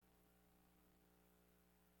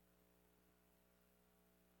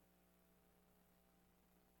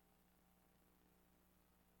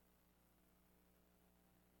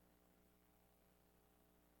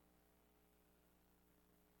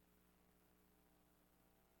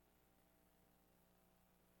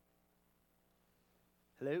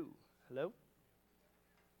Hello? Hello?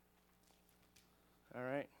 All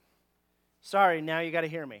right. Sorry, now you got to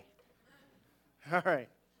hear me. All right.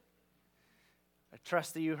 I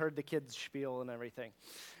trust that you heard the kids' spiel and everything.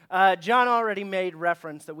 John already made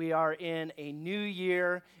reference that we are in a new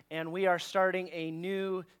year, and we are starting a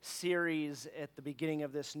new series at the beginning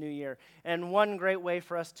of this new year. And one great way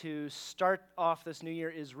for us to start off this new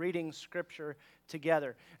year is reading Scripture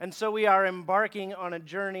together. And so we are embarking on a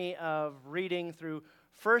journey of reading through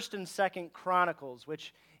 1st and 2nd Chronicles,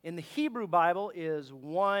 which in the Hebrew Bible is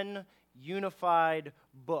one unified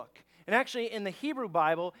book. And actually, in the Hebrew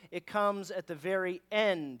Bible, it comes at the very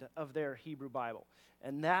end of their Hebrew Bible.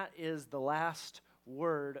 And that is the last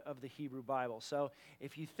word of the Hebrew Bible. So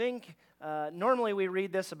if you think, normally we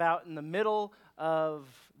read this about in the middle of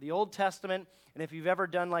the Old Testament. And if you've ever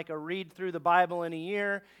done like a read through the Bible in a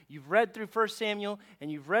year, you've read through 1 Samuel, and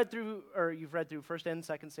you've read through 1st and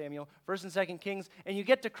 2nd Samuel, 1st and 2nd Kings, and you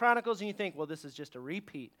get to Chronicles and you think, well, this is just a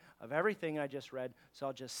repeat of everything I just read, so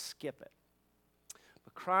I'll just skip it.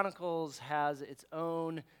 But Chronicles has its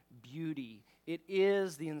own beauty. It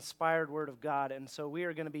is the inspired Word of God, and so we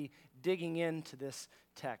are going to be digging into this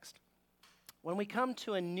text. When we come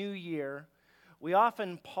to a new year, we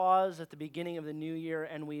often pause at the beginning of the new year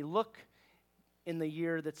and we look in the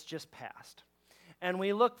year that's just passed. And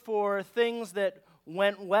we look for things that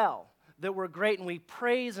went well, that were great, and we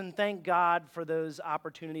praise and thank God for those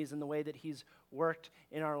opportunities and the way that He's worked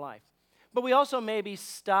in our life. But we also maybe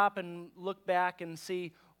stop and look back and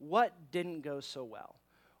see what didn't go so well.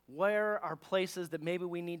 Where are places that maybe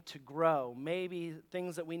we need to grow, maybe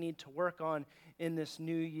things that we need to work on in this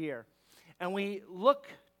new year. And we look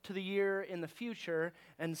to the year in the future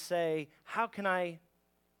and say, how can I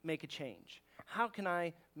make a change? How can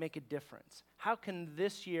I make a difference? How can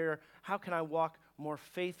I walk more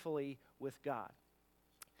faithfully with God?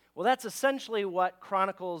 Well, that's essentially what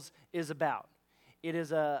Chronicles is about. It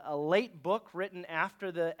is a late book written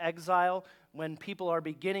after the exile when people are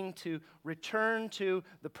beginning to return to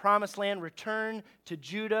the promised land, return to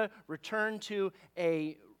Judah, return to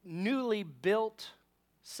a newly built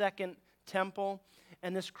second temple.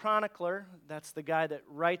 And this chronicler, that's the guy that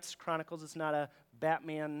writes Chronicles. It's not a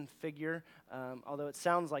Batman figure, although it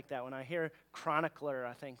sounds like that. When I hear chronicler,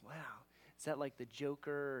 I think, wow, is that like the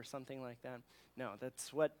Joker or something like that? No,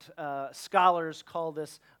 that's what scholars call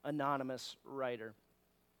this anonymous writer.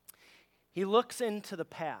 He looks into the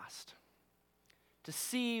past to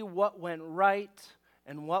see what went right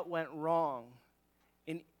and what went wrong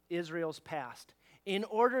in Israel's past, in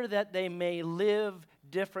order that they may live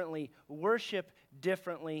differently, worship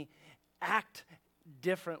differently, act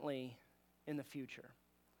differently in the future.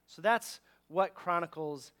 So that's what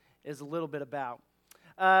Chronicles is a little bit about.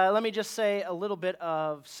 Let me just say a little bit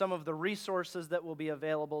of some of the resources that will be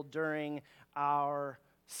available during our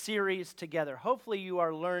series together. Hopefully you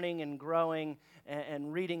are learning and growing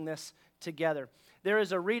and reading this together. There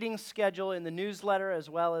is a reading schedule in the newsletter, as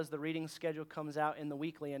well as the reading schedule comes out in the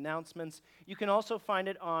weekly announcements. You can also find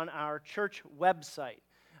it on our church website,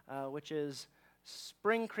 which is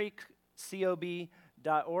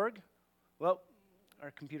springcreekcob.org. Well,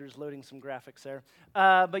 our computer's loading some graphics there.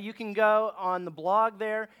 But you can go on the blog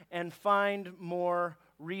there and find more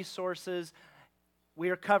resources. We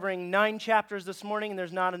are covering 9 chapters this morning, and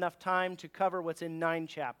there's not enough time to cover what's in 9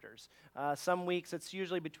 chapters. Some weeks it's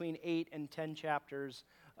usually between 8 and 10 chapters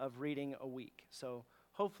of reading a week. So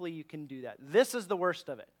hopefully you can do that. This is the worst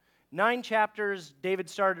of it. 9 chapters, David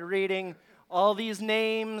started reading, all these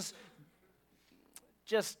names.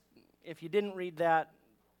 Just, if you didn't read that,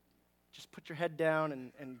 just put your head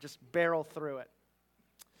down and just barrel through it.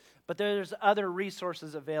 But there's other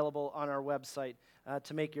resources available on our website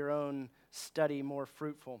to make your own study more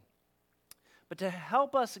fruitful. But to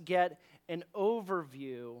help us get an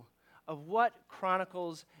overview of what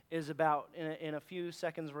Chronicles is about, in a few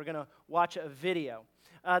seconds we're going to watch a video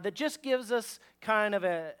that just gives us kind of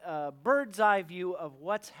a bird's eye view of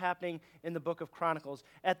what's happening in the book of Chronicles.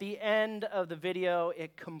 At the end of the video,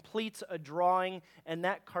 it completes a drawing, and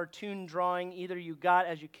that cartoon drawing either you got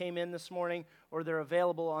as you came in this morning or they're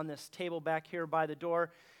available on this table back here by the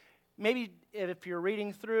door. Maybe if you're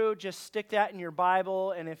reading through, just stick that in your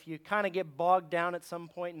Bible, and if you kind of get bogged down at some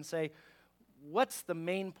point and say, what's the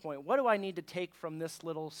main point? What do I need to take from this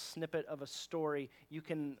little snippet of a story? You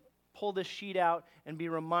can pull this sheet out and be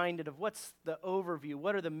reminded of what's the overview,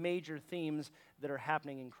 what are the major themes that are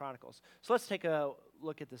happening in Chronicles. So let's take a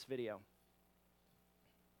look at this video.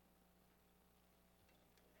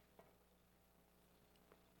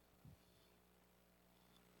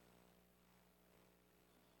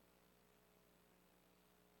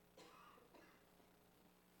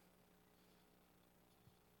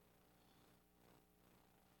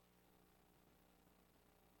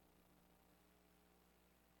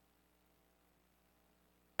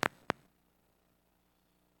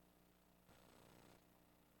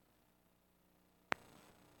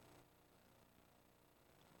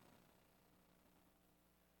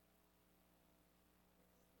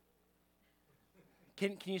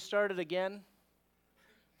 Can you start it again?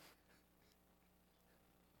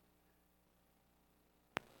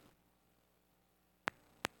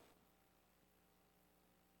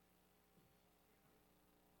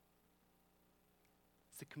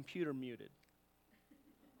 Is the computer muted?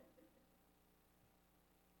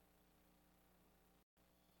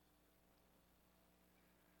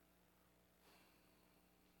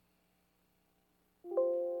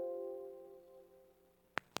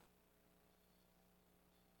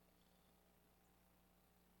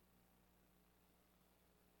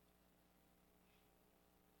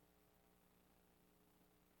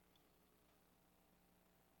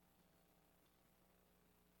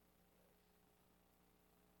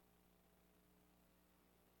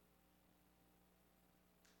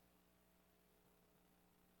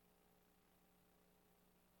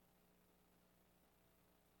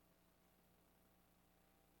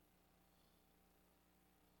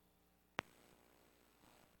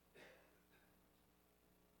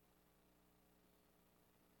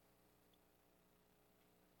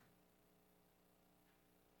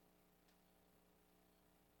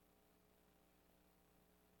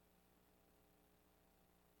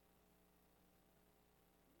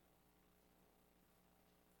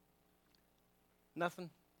 Nothing?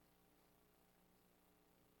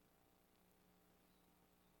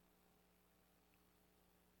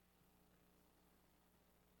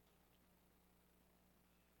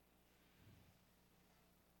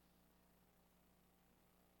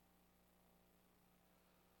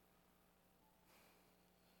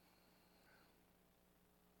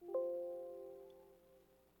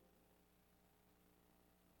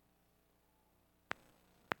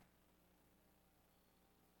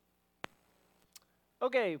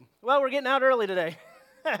 Okay, well, we're getting out early today.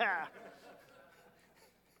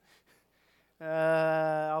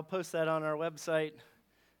 I'll post that on our website.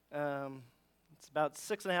 It's about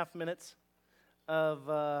 6.5 minutes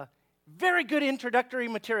of very good introductory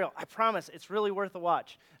material. I promise, it's really worth a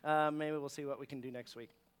watch. Maybe we'll see what we can do next week.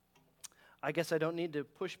 I guess I don't need to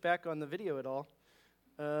push back on the video at all.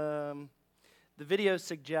 The video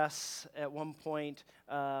suggests at one point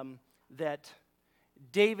that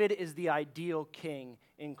David is the ideal king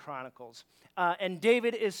in Chronicles. And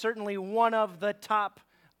David is certainly one of the top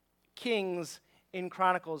kings in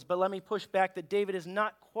Chronicles. But let me push back that David is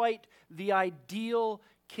not quite the ideal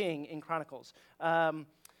king in Chronicles. The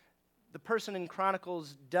person in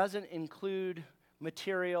Chronicles doesn't include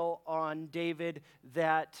material on David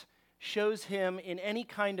that shows him in any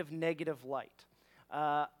kind of negative light.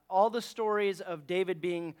 All the stories of David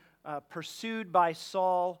being pursued by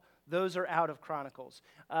Saul, those are out of Chronicles.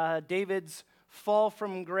 David's fall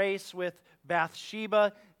from grace with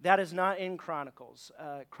Bathsheba, that is not in Chronicles.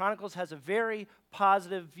 Chronicles has a very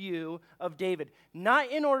positive view of David, not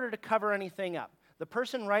in order to cover anything up. The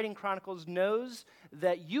person writing Chronicles knows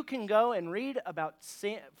that you can go and read about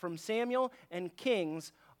from Samuel and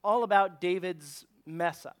Kings all about David's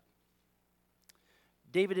mess up.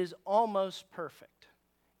 David is almost perfect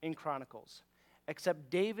in Chronicles, except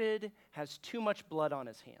David has too much blood on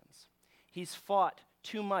his hands. He's fought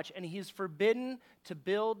too much, and he's forbidden to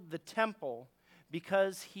build the temple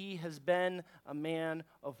because he has been a man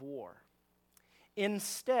of war.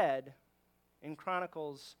 Instead, in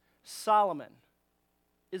Chronicles, Solomon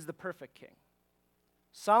is the perfect king.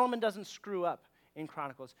 Solomon doesn't screw up in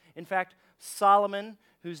Chronicles. In fact, Solomon,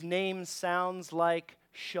 whose name sounds like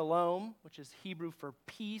Shalom, which is Hebrew for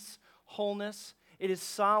peace, wholeness, it is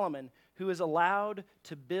Solomon who is allowed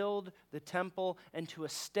to build the temple and to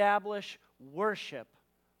establish worship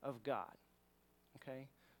of God. Okay?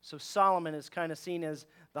 So Solomon is kind of seen as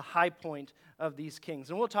the high point of these kings.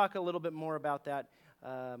 And we'll talk a little bit more about that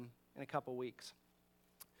in a couple weeks.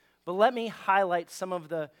 But let me highlight some of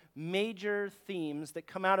the major themes that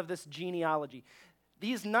come out of this genealogy.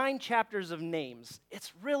 These 9 chapters of names,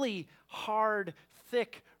 it's really hard,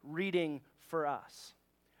 thick reading for us.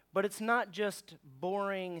 But it's not just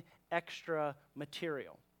boring extra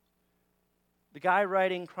material. The guy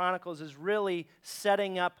writing Chronicles is really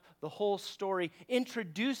setting up the whole story,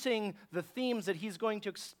 introducing the themes that he's going to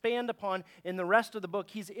expand upon in the rest of the book.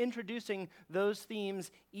 He's introducing those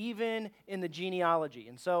themes even in the genealogy.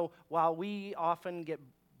 And so while we often get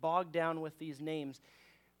bogged down with these names,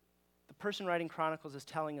 the person writing Chronicles is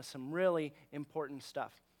telling us some really important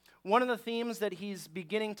stuff. One of the themes that he's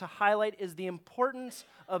beginning to highlight is the importance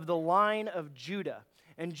of the line of Judah.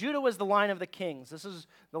 And Judah was the line of the kings. This is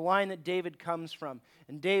the line that David comes from.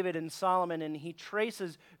 And David and Solomon, and he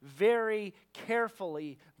traces very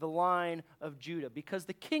carefully the line of Judah because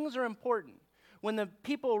the kings are important. When the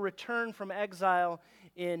people return from exile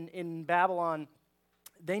in Babylon,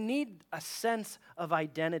 they need a sense of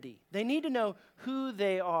identity. They need to know who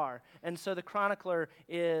they are. And so the chronicler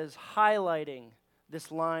is highlighting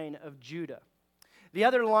this line of Judah. The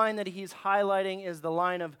other line that he's highlighting is the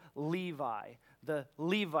line of Levi, the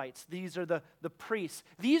Levites. These are the priests.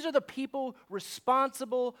 These are the people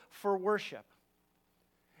responsible for worship.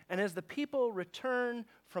 And as the people return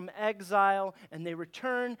from exile and they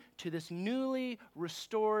return to this newly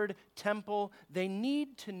restored temple, they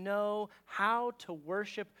need to know how to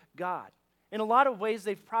worship God. In a lot of ways,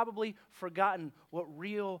 they've probably forgotten what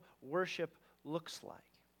real worship looks like.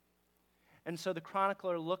 And so the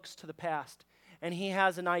chronicler looks to the past, and he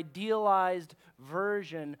has an idealized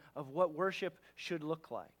version of what worship should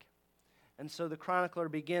look like. And so the chronicler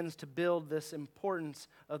begins to build this importance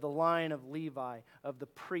of the line of Levi, of the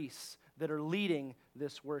priests that are leading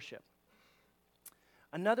this worship.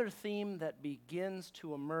 Another theme that begins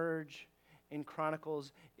to emerge in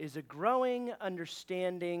Chronicles is a growing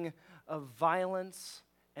understanding of violence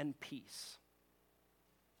and peace.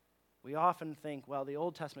 We often think, well, the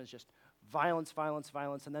Old Testament is just violence, violence,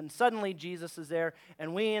 violence, and then suddenly Jesus is there,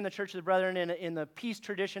 and we in the Church of the Brethren in the peace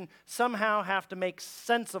tradition somehow have to make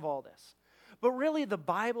sense of all this. But really, the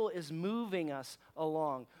Bible is moving us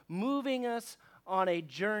along, moving us on a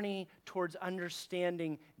journey towards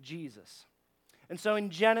understanding Jesus. And so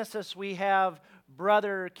in Genesis, we have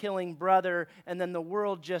brother killing brother, and then the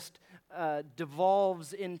world just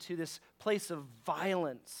devolves into this place of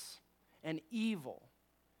violence and evil.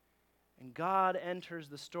 And God enters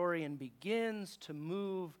the story and begins to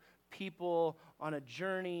move people on a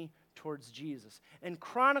journey towards Jesus. And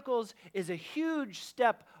Chronicles is a huge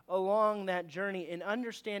step along that journey in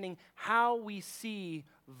understanding how we see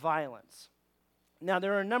violence. Now,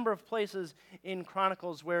 there are a number of places in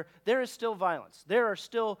Chronicles where there is still violence. There are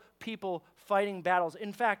still people fighting battles.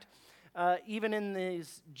 In fact, even in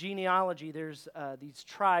this genealogy, there's these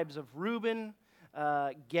tribes of Reuben,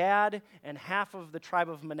 Gad, and half of the tribe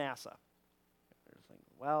of Manasseh.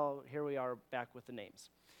 Well, here we are back with the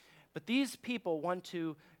names. But these people want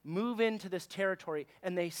to move into this territory,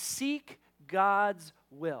 and they seek God's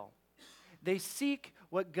will. They seek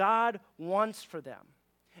what God wants for them.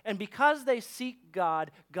 And because they seek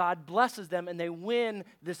God, God blesses them, and they win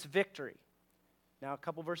this victory. Now, a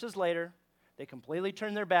couple verses later, they completely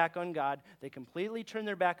turn their back on God. They completely turn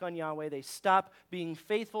their back on Yahweh. They stop being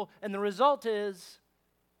faithful, and the result is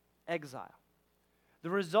exile.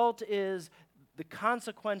 The result is the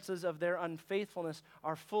consequences of their unfaithfulness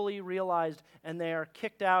are fully realized, and they are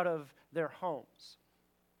kicked out of their homes.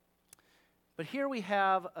 But here we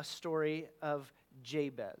have a story of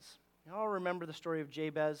Jabez. You all remember the story of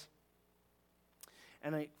Jabez?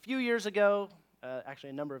 And a few years ago,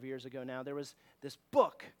 actually a number of years ago now, there was this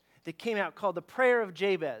book that came out called The Prayer of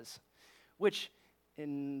Jabez, which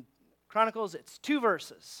in Chronicles, it's 2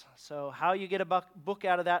 verses. So how you get a book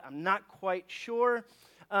out of that, I'm not quite sure.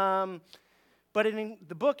 But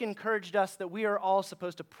the book encouraged us that we are all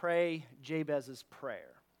supposed to pray Jabez's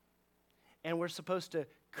prayer. And we're supposed to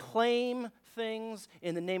claim things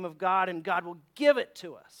in the name of God, and God will give it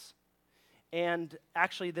to us. And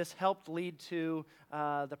actually, this helped lead to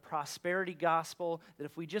the prosperity gospel, that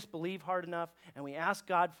if we just believe hard enough, and we ask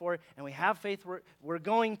God for it, and we have faith, we're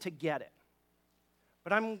going to get it.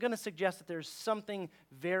 But I'm going to suggest that there's something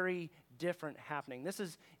very different happening. This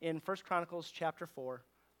is in 1 Chronicles chapter 4.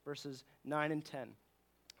 Verses 9 and 10,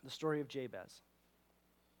 the story of Jabez.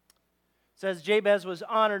 It says, Jabez was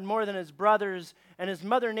honored more than his brothers, and his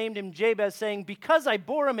mother named him Jabez, saying, because I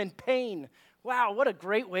bore him in pain. Wow, what a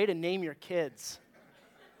great way to name your kids.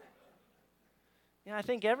 Yeah, I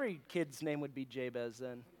think every kid's name would be Jabez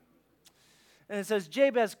then. And it says,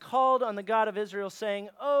 Jabez called on the God of Israel, saying,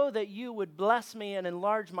 oh, that you would bless me and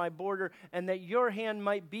enlarge my border, and that your hand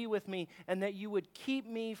might be with me, and that you would keep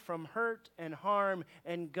me from hurt and harm.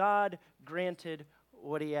 And God granted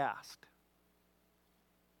what he asked.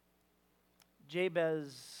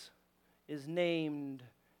 Jabez is named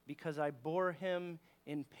because I bore him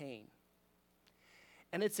in pain.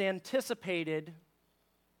 And it's anticipated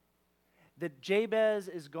that Jabez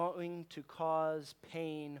is going to cause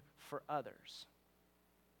pain for others.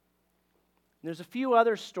 And there's a few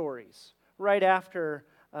other stories right after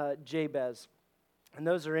Jabez, and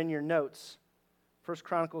those are in your notes. 1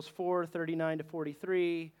 Chronicles 4, 39 to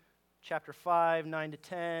 43, chapter 5, 9 to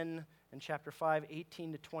 10, and chapter 5,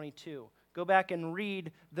 18 to 22. Go back and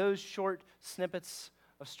read those short snippets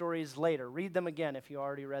of stories later. Read them again if you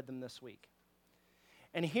already read them this week.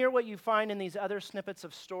 And here what you find in these other snippets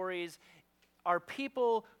of stories are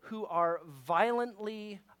people who are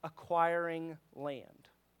violently acquiring land.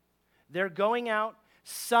 They're going out,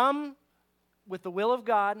 some with the will of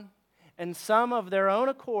God, and some of their own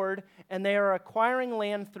accord, and they are acquiring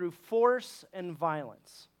land through force and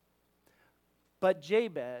violence. But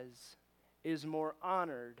Jabez is more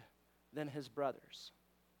honored than his brothers.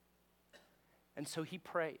 And so he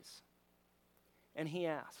prays, and he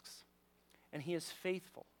asks, and he is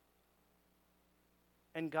faithful,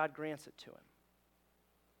 and God grants it to him.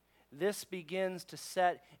 This begins to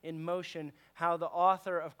set in motion how the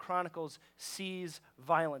author of Chronicles sees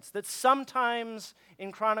violence. That sometimes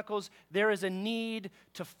in Chronicles there is a need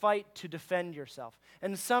to fight to defend yourself.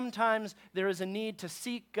 And sometimes there is a need to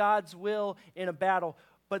seek God's will in a battle.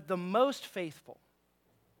 But the most faithful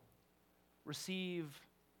receive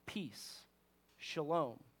peace,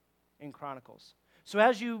 shalom, in Chronicles. So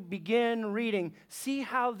as you begin reading, see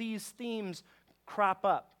how these themes crop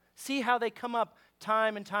up. See how they come up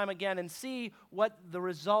time and time again, and see what the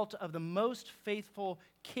result of the most faithful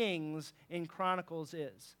kings in Chronicles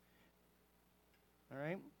is. All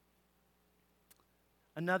right?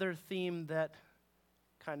 Another theme that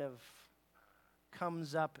kind of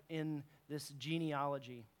comes up in this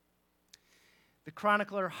genealogy. The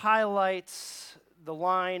chronicler highlights the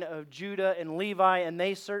line of Judah and Levi, and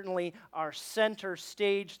they certainly are center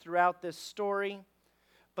stage throughout this story.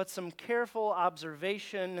 But some careful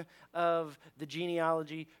observation of the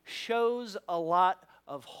genealogy shows a lot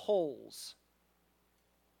of holes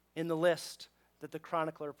in the list that the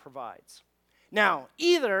chronicler provides. Now,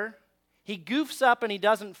 either he goofs up and he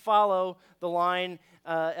doesn't follow the line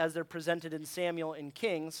as they're presented in Samuel and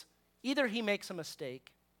Kings, either he makes a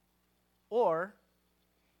mistake, or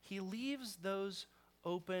he leaves those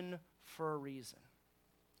open for a reason.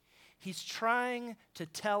 He's trying to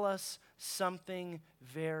tell us something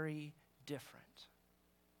very different.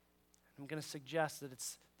 I'm going to suggest that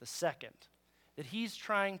it's the second, that he's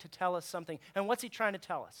trying to tell us something. And what's he trying to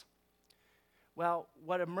tell us? Well,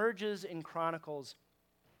 what emerges in Chronicles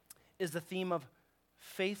is the theme of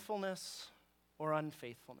faithfulness or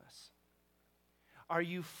unfaithfulness. Are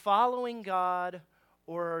you following God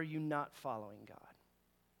or are you not following God?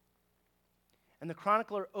 And the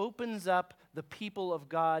chronicler opens up the people of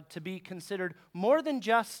God to be considered more than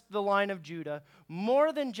just the line of Judah,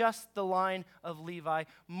 more than just the line of Levi,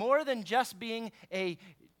 more than just being a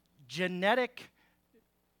genetic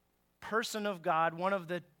person of God, one of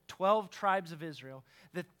the 12 tribes of Israel,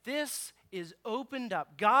 that this is opened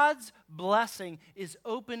up. God's blessing is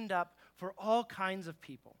opened up for all kinds of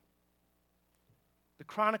people. The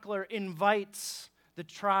chronicler invites the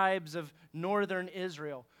tribes of northern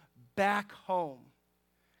Israel back home.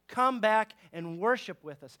 Come back and worship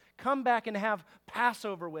with us. Come back and have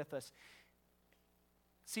Passover with us.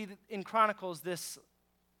 See, in Chronicles, this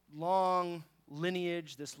long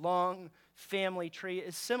lineage, this long family tree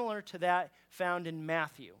is similar to that found in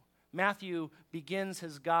Matthew. Matthew begins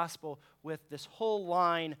his gospel with this whole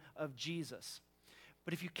line of Jesus.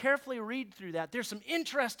 But if you carefully read through that, there's some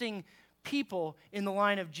interesting people in the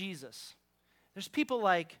line of Jesus. There's people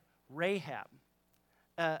like Rahab,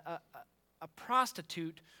 a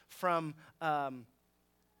prostitute from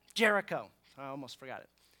Jericho. I almost forgot it.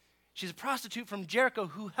 She's a prostitute from Jericho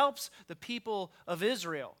who helps the people of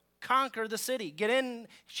Israel conquer the city, get in.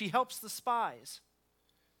 She helps the spies.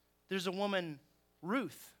 There's a woman,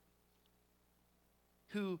 Ruth,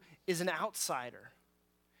 who is an outsider,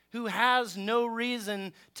 who has no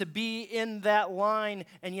reason to be in that line,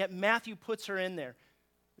 and yet Matthew puts her in there.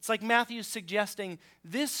 It's like Matthew's suggesting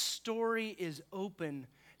this story is open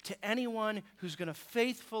to anyone who's going to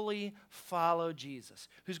faithfully follow Jesus,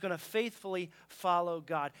 who's going to faithfully follow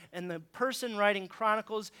God. And the person writing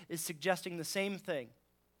Chronicles is suggesting the same thing,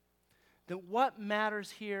 that what matters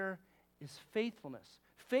here is faithfulness,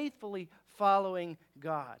 faithfully following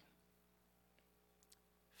God.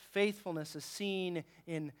 Faithfulness is seen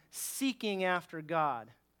in seeking after God.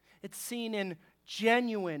 It's seen in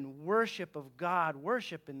genuine worship of God,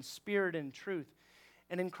 worship in spirit and truth.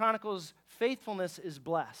 And in Chronicles, faithfulness is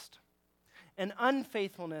blessed. And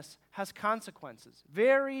unfaithfulness has consequences,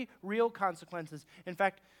 very real consequences. In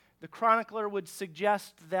fact, the chronicler would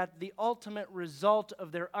suggest that the ultimate result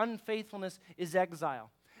of their unfaithfulness is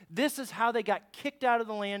exile. This is how they got kicked out of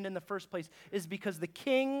the land in the first place, is because the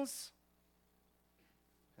kings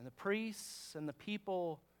and the priests and the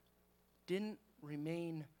people didn't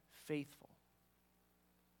remain faithful.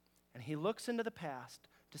 And he looks into the past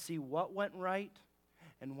to see what went right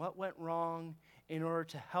and what went wrong in order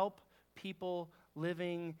to help people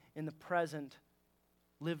living in the present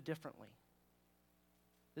live differently.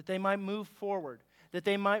 That they might move forward, that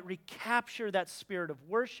they might recapture that spirit of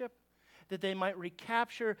worship, that they might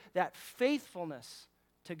recapture that faithfulness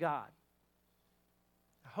to God.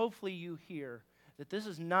 Hopefully you hear that this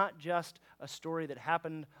is not just a story that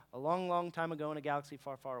happened a long, long time ago in a galaxy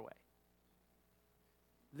far, far away.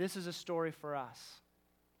 This is a story for us.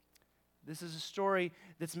 This is a story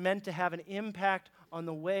that's meant to have an impact on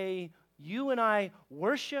the way you and I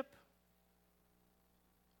worship,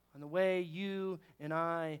 on the way you and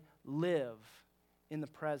I live in the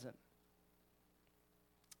present.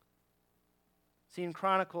 See, in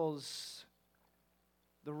Chronicles,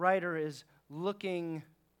 the writer is looking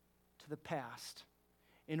to the past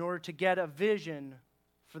in order to get a vision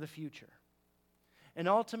for the future. And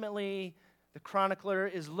ultimately, the chronicler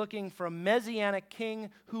is looking for a messianic king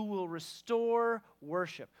who will restore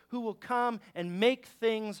worship, who will come and make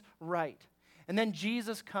things right. And then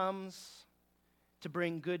Jesus comes to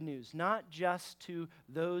bring good news, not just to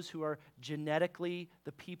those who are genetically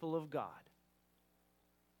the people of God,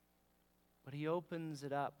 but he opens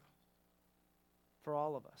it up for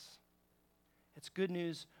all of us. It's good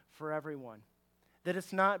news for everyone. That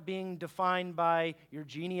it's not being defined by your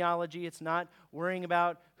genealogy. It's not worrying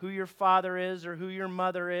about who your father is or who your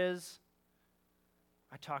mother is.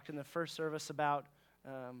 I talked in the first service about,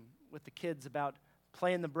 with the kids, about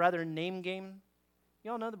playing the Brethren name game.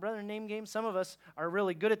 You all know the Brethren name game? Some of us are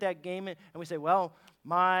really good at that game, and we say, well,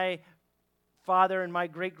 my father and my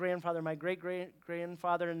great-grandfather,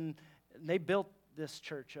 and they built this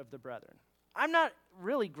church of the Brethren. I'm not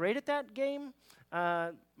really great at that game.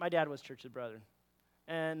 My dad was Church of the Brethren,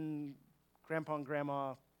 and Grandpa and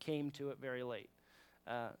Grandma came to it very late.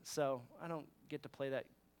 So I don't get to play that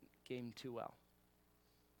game too well.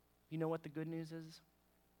 You know what the good news is?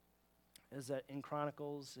 Is that in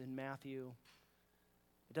Chronicles, in Matthew,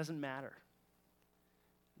 it doesn't matter.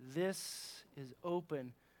 This is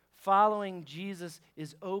open. Following Jesus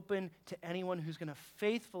is open to anyone who's going to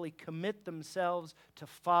faithfully commit themselves to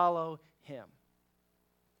follow him.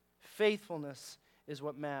 Faithfulness is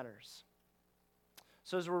what matters.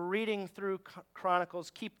 So as we're reading through Chronicles,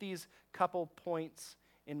 keep these couple points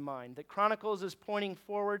in mind. That Chronicles is pointing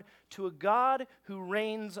forward to a God who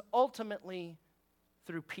reigns ultimately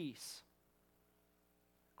through peace.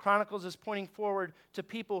 Chronicles is pointing forward to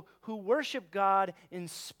people who worship God in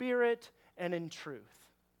spirit and in truth.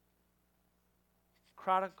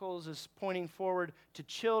 Chronicles is pointing forward to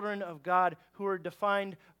children of God who are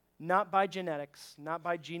defined not by genetics, not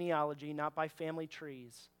by genealogy, not by family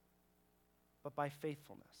trees, but by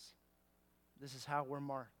faithfulness. This is how we're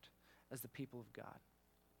marked as the people of God.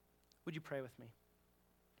 Would you pray with me?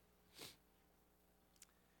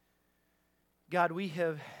 God, we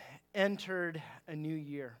have entered a new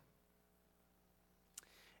year.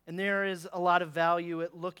 And there is a lot of value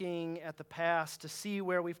at looking at the past to see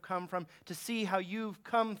where we've come from, to see how you've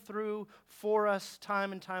come through for us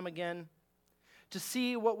time and time again, to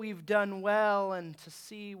see what we've done well and to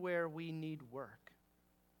see where we need work,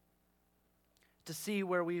 to see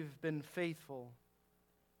where we've been faithful,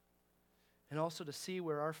 and also to see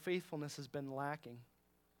where our faithfulness has been lacking.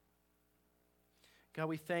 God,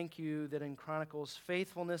 we thank you that in Chronicles,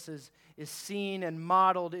 faithfulness is seen and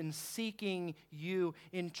modeled in seeking you,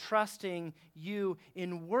 in trusting you,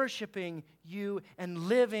 in worshiping you, and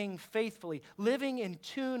living faithfully, living in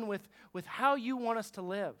tune with how you want us to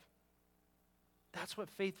live. That's what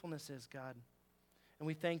faithfulness is, God. And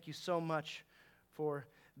we thank you so much for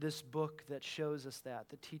this book that shows us that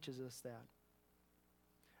teaches us that.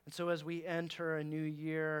 And so as we enter a new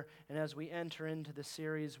year and as we enter into the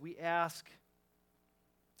series, we ask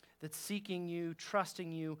that seeking you,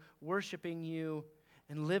 trusting you, worshiping you,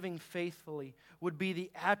 and living faithfully would be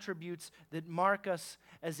the attributes that mark us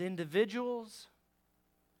as individuals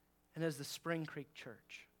and as the Spring Creek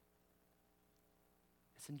Church.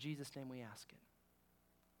 It's in Jesus' name we ask it.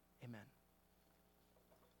 Amen.